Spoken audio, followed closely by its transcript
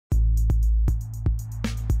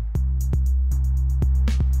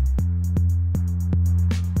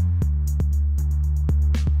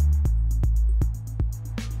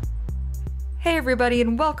everybody,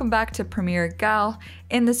 and welcome back to Premiere Gal.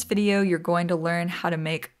 In this video, you're going to learn how to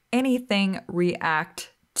make anything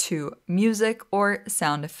react to music or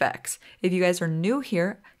sound effects. If you guys are new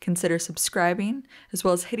here, consider subscribing, as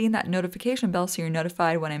well as hitting that notification bell so you're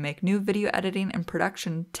notified when I make new video editing and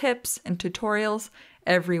production tips and tutorials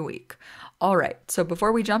every week. All right, so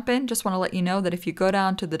before we jump in, just want to let you know that if you go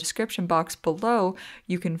down to the description box below,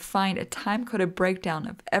 you can find a time-coded breakdown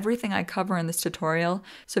of everything I cover in this tutorial.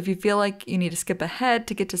 So if you feel like you need to skip ahead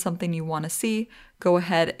to get to something you want to see, go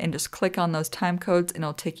ahead and just click on those time codes and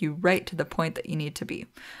it'll take you right to the point that you need to be.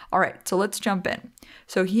 All right, so let's jump in.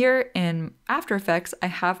 So here in After Effects, I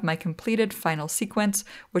have my completed final sequence,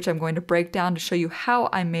 which I'm going to break down to show you how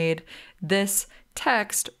I made this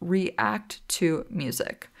text react to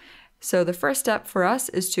music. So the first step for us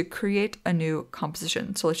is to create a new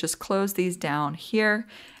composition. So let's just close these down here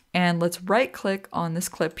and let's right click on this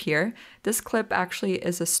clip here. This clip actually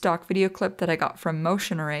is a stock video clip that I got from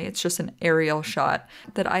Motion Array. It's just an aerial shot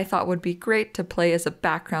that I thought would be great to play as a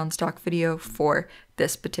background stock video for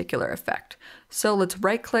this particular effect. So let's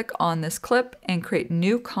right click on this clip and create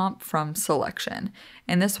new comp from selection.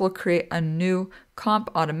 And this will create a new comp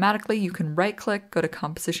automatically. You can right click, go to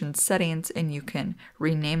composition settings, and you can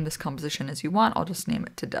rename this composition as you want. I'll just name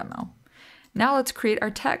it to demo. Now let's create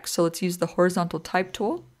our text. So let's use the horizontal type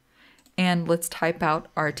tool and let's type out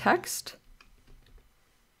our text.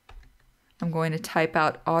 I'm going to type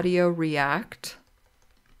out audio react.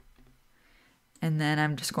 And then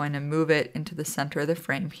I'm just going to move it into the center of the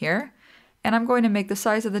frame here. And I'm going to make the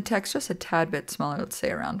size of the text just a tad bit smaller, let's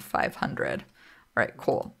say around 500. All right,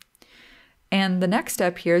 cool. And the next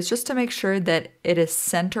step here is just to make sure that it is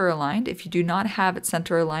center aligned. If you do not have it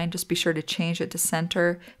center aligned, just be sure to change it to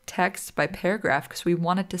center text by paragraph because we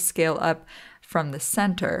want it to scale up from the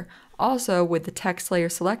center. Also, with the text layer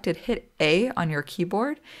selected, hit A on your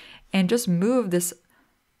keyboard and just move this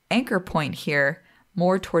anchor point here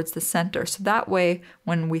more towards the center. So that way,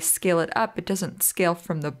 when we scale it up, it doesn't scale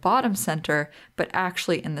from the bottom center, but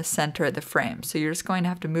actually in the center of the frame. So you're just going to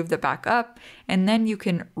have to move that back up, and then you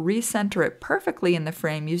can recenter it perfectly in the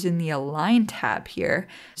frame using the Align tab here.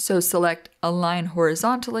 So select Align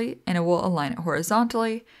horizontally, and it will align it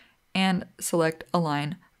horizontally, and select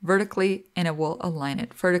Align vertically, and it will align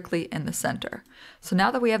it vertically in the center. So now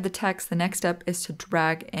that we have the text, the next step is to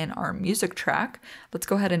drag in our music track. Let's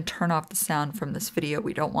go ahead and turn off the sound from this video.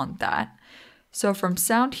 We don't want that. So from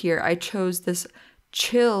sound here, I chose this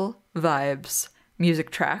Chill Vibes music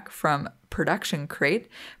track from Production Crate.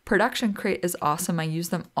 Production Crate is awesome. I use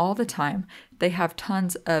them all the time. They have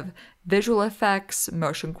tons of visual effects,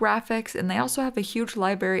 motion graphics, and they also have a huge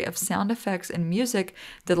library of sound effects and music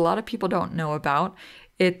that a lot of people don't know about.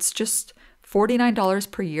 It's just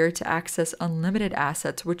 $49 per year to access unlimited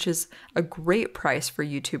assets, which is a great price for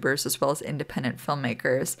YouTubers as well as independent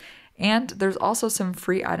filmmakers. And there's also some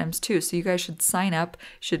free items too, so you guys should sign up,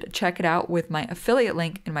 should check it out with my affiliate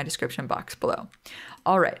link in my description box below.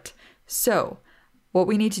 All right, so what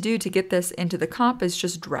we need to do to get this into the comp is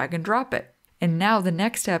just drag and drop it. And now the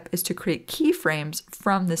next step is to create keyframes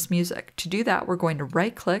from this music. To do that, we're going to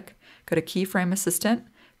right click, go to Keyframe Assistant,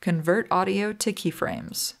 Convert Audio to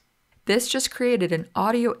Keyframes. This just created an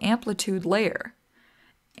audio amplitude layer.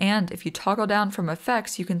 And if you toggle down from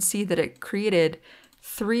effects, you can see that it created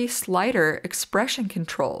 3 slider expression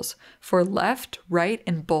controls for left, right,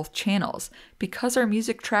 and both channels. Because our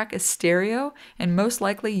music track is stereo, and most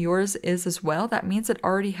likely yours is as well, that means it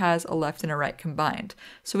already has a left and a right combined.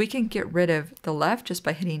 So we can get rid of the left just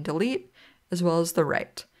by hitting delete, as well as the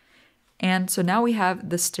right. And so now we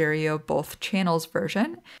have the stereo both channels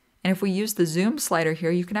version. And if we use the zoom slider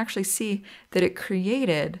here, you can actually see that it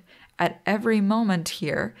created at every moment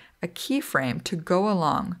here a keyframe to go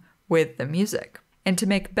along with the music. And to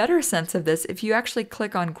make better sense of this, if you actually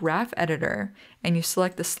click on Graph Editor and you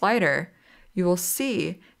select the slider, you will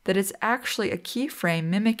see that it's actually a keyframe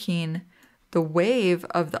mimicking the wave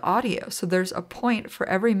of the audio. So there's a point for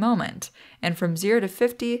every moment. And from 0 to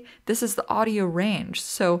 50, this is the audio range.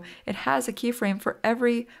 So it has a keyframe for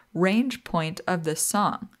every range point of this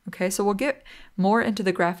song. Okay, so we'll get more into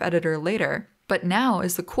the graph editor later. But now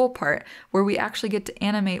is the cool part where we actually get to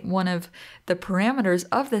animate one of the parameters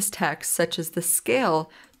of this text, such as the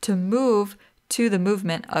scale, to move to the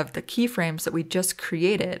movement of the keyframes that we just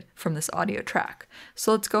created from this audio track.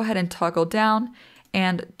 So let's go ahead and toggle down.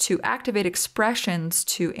 And to activate expressions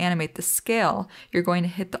to animate the scale, you're going to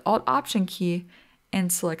hit the Alt-Option key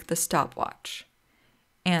and select the stopwatch.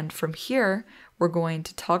 And from here, we're going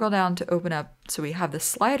to toggle down to open up, so we have the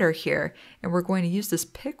slider here, and we're going to use this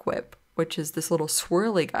pick whip, which is this little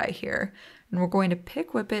swirly guy here, and we're going to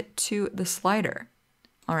pick whip it to the slider.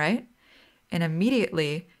 All right? And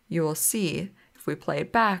immediately you will see, if we play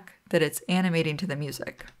it back, that it's animating to the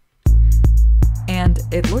music. And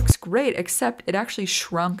it looks great, except it actually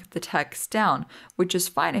shrunk the text down, which is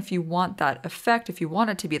fine if you want that effect, if you want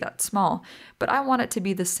it to be that small, but I want it to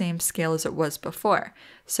be the same scale as it was before.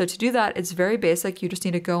 So to do that, it's very basic. You just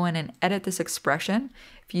need to go in and edit this expression.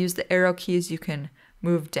 If you use the arrow keys, you can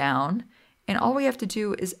move down, and all we have to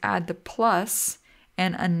do is add the plus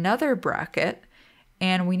and another bracket,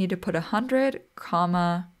 and we need to put 100,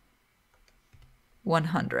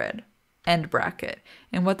 100. End bracket.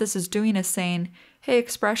 And what this is doing is saying, hey,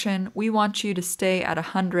 expression, we want you to stay at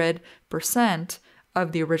 100%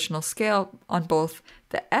 of the original scale on both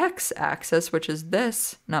the x-axis, which is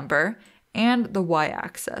this number, and the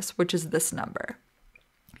y-axis, which is this number.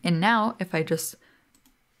 And now, if I just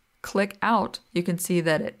click out, you can see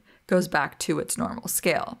that it goes back to its normal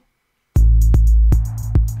scale.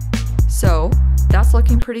 So that's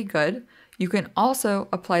looking pretty good. You can also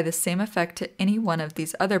apply the same effect to any one of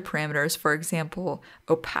these other parameters. For example,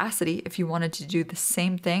 opacity. If you wanted to do the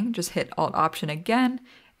same thing, just hit Alt-Option again,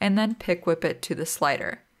 and then pick whip it to the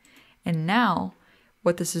slider. And now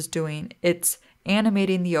what this is doing, it's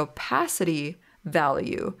animating the opacity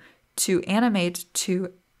value to animate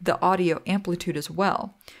to the audio amplitude as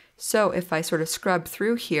well. So if I sort of scrub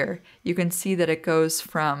through here, you can see that it goes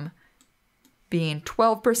from being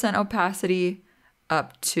 12% opacity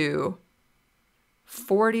up to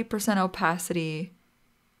 40% opacity.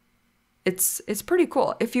 It's pretty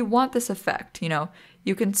cool. If you want this effect,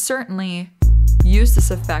 you can certainly use this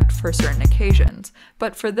effect for certain occasions.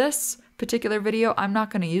 But for this particular video, I'm not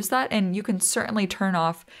going to use that. And you can certainly turn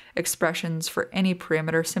off expressions for any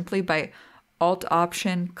parameter simply by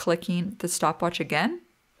Alt-Option clicking the stopwatch again.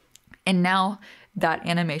 And now that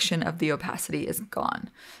animation of the opacity is gone.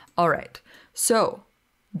 All right, so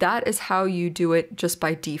that is how you do it just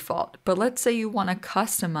by default. But let's say you want to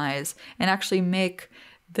customize and actually make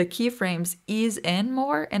the keyframes ease in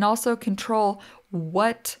more and also control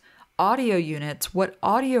what audio units, what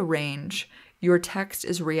audio range your text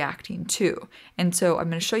is reacting to. And so I'm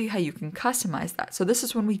going to show you how you can customize that. So this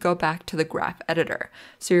is when we go back to the graph editor.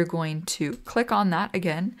 So you're going to click on that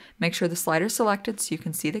again, make sure the slider is selected so you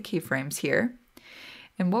can see the keyframes here.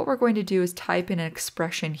 And what we're going to do is type in an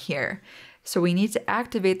expression here. So we need to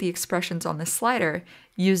activate the expressions on the slider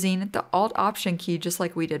using the Alt-Option key just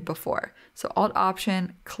like we did before. So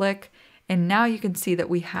Alt-Option, click, and now you can see that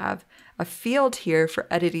we have a field here for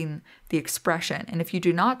editing the expression. And if you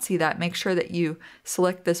do not see that, make sure that you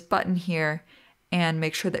select this button here and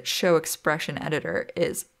make sure that Show Expression Editor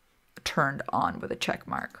is turned on with a check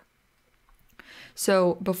mark.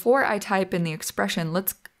 So before I type in the expression,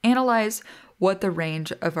 let's analyze what the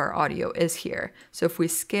range of our audio is here. So if we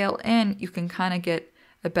scale in, you can kind of get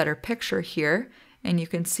a better picture here, and you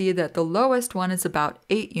can see that the lowest one is about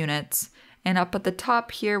 8 units, and up at the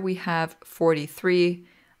top here we have 43,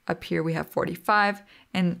 up here we have 45,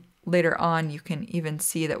 and later on you can even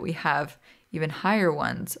see that we have even higher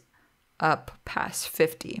ones up past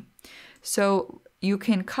 50. So you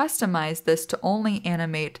can customize this to only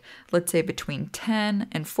animate, let's say, between 10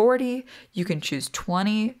 and 40. You can choose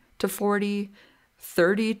 20 to 40,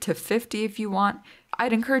 30 to 50 if you want.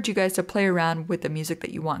 I'd encourage you guys to play around with the music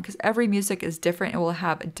that you want because every music is different. It will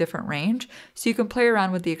have a different range. So you can play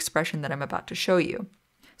around with the expression that I'm about to show you.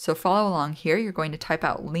 So follow along here. You're going to type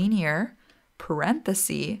out linear,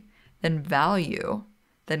 parenthesis, then value,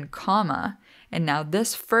 then comma. And now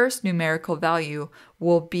this first numerical value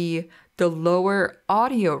will be the lower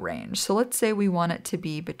audio range. So let's say we want it to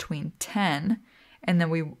be between 10 and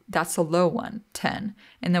then that's a low one, 10.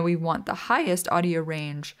 And then we want the highest audio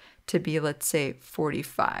range to be, let's say,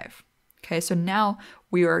 45. Okay, so now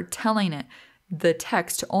we are telling it, the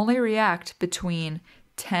text, to only react between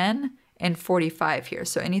 10 and 45 here.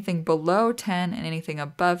 So anything below 10 and anything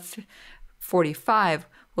above 45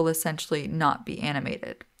 will essentially not be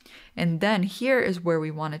animated. And then here is where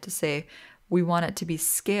we want it to say, we want it to be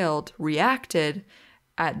scaled, reacted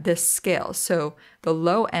at this scale. So the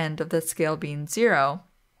low end of the scale being 0.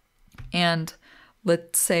 And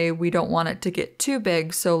let's say we don't want it to get too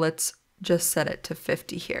big, so let's just set it to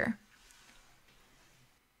 50 here.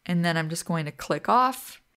 And then I'm just going to click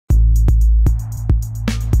off.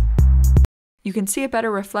 You can see a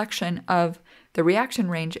better reflection of the reaction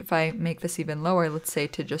range if I make this even lower, let's say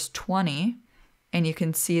to just 20. And you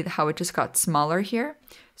can see how it just got smaller here.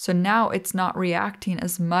 So now it's not reacting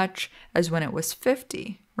as much as when it was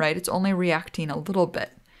 50, right? It's only reacting a little bit.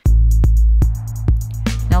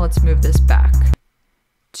 Now let's move this back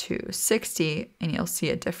to 60 and you'll see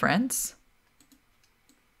a difference.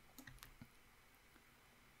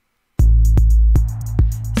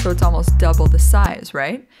 So it's almost double the size,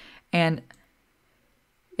 right? And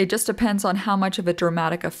it just depends on how much of a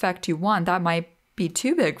dramatic effect you want. That might be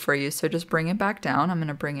too big for you, so just bring it back down. I'm going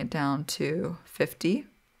to bring it down to 50.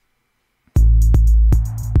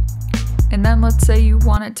 And then let's say you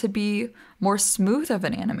want it to be more smooth of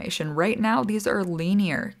an animation. Right now, these are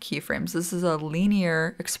linear keyframes. This is a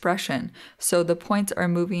linear expression. So the points are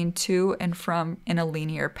moving to and from in a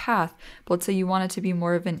linear path. But let's say you want it to be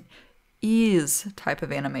more of an ease type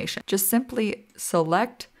of animation. Just simply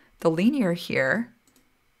select the linear here,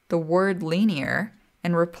 the word linear,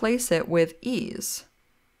 and replace it with ease.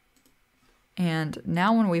 And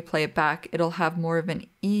now when we play it back, it'll have more of an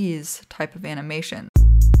ease type of animation.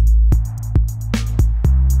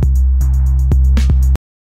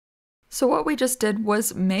 So what we just did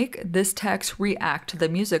was make this text react to the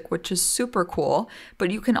music, which is super cool,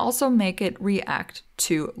 but you can also make it react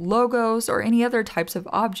to logos or any other types of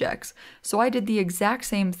objects. So I did the exact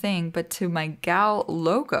same thing, but to my gal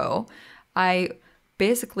logo, I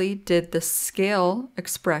basically did the scale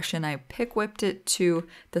expression. I pick whipped it to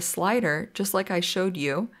the slider, just like I showed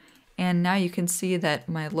you. And now you can see that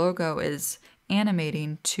my logo is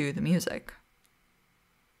animating to the music.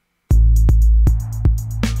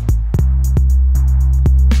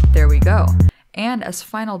 There we go. And as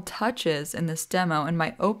final touches in this demo, in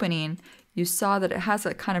my opening, you saw that it has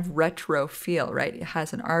a kind of retro feel, right? It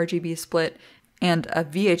has an RGB split and a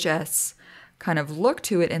VHS kind of look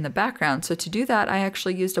to it in the background. So to do that, I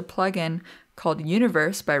actually used a plugin called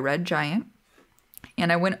Universe by Red Giant.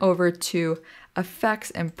 And I went over to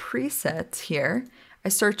Effects and Presets here. I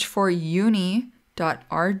searched for uni.rgb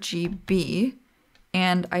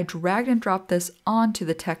and I dragged and dropped this onto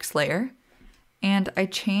the text layer. And I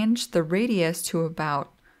changed the radius to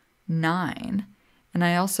about 9. And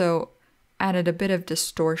I also added a bit of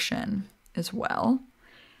distortion as well.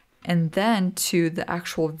 And then to the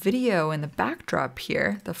actual video in the backdrop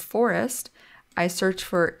here, the forest, I searched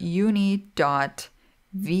for uni.vhs,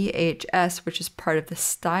 which is part of the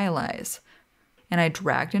stylize. And I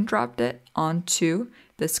dragged and dropped it onto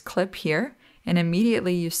this clip here. And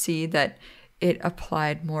immediately you see that it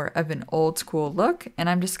applied more of an old school look, and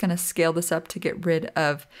I'm just gonna scale this up to get rid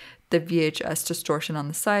of the VHS distortion on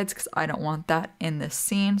the sides because I don't want that in this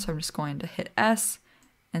scene. So I'm just going to hit S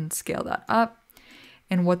and scale that up.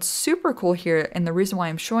 And what's super cool here, and the reason why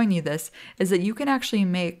I'm showing you this, is that you can actually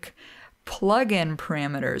make plugin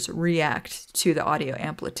parameters react to the audio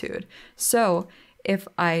amplitude. So if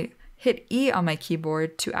I hit E on my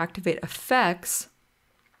keyboard to activate effects,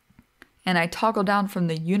 and I toggle down from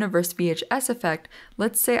the Universe VHS effect,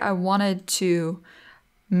 let's say I wanted to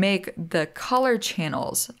make the color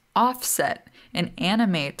channels offset and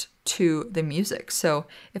animate to the music. So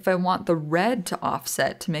if I want the red to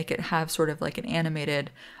offset to make it have sort of like an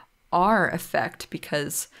animated R effect,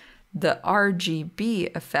 because the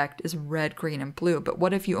RGB effect is red, green, and blue. But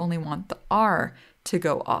what if you only want the R to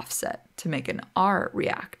go offset to make an R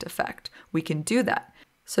react effect? We can do that.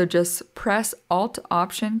 So just press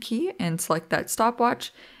Alt-Option key and select that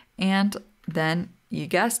stopwatch, and then you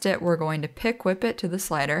guessed it, we're going to pick whip it to the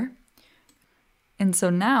slider. And so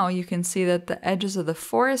now you can see that the edges of the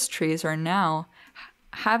forest trees are now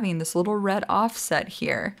having this little red offset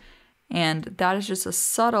here, and that is just a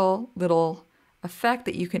subtle little effect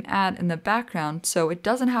that you can add in the background. So it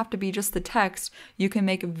doesn't have to be just the text, you can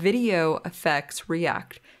make video effects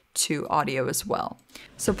react to audio as well.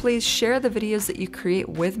 So please share the videos that you create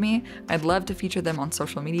with me. I'd love to feature them on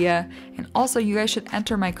social media. And also you guys should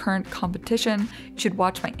enter my current competition. You should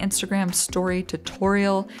watch my Instagram story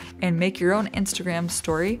tutorial and make your own Instagram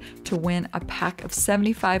story to win a pack of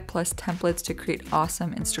 75 plus templates to create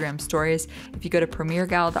awesome Instagram stories. If you go to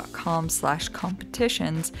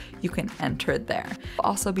premiergal.com/competitions, you can enter there.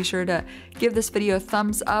 Also be sure to give this video a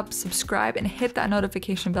thumbs up, subscribe, and hit that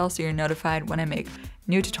notification bell so you're notified when I make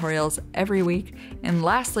new tutorials every week. And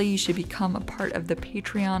lastly, you should become a part of the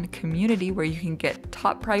Patreon community where you can get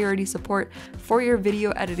top priority support for your video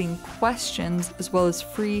editing questions, as well as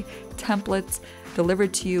free templates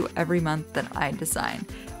delivered to you every month that I design.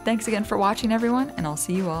 Thanks again for watching, everyone, and I'll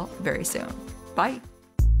see you all very soon. Bye.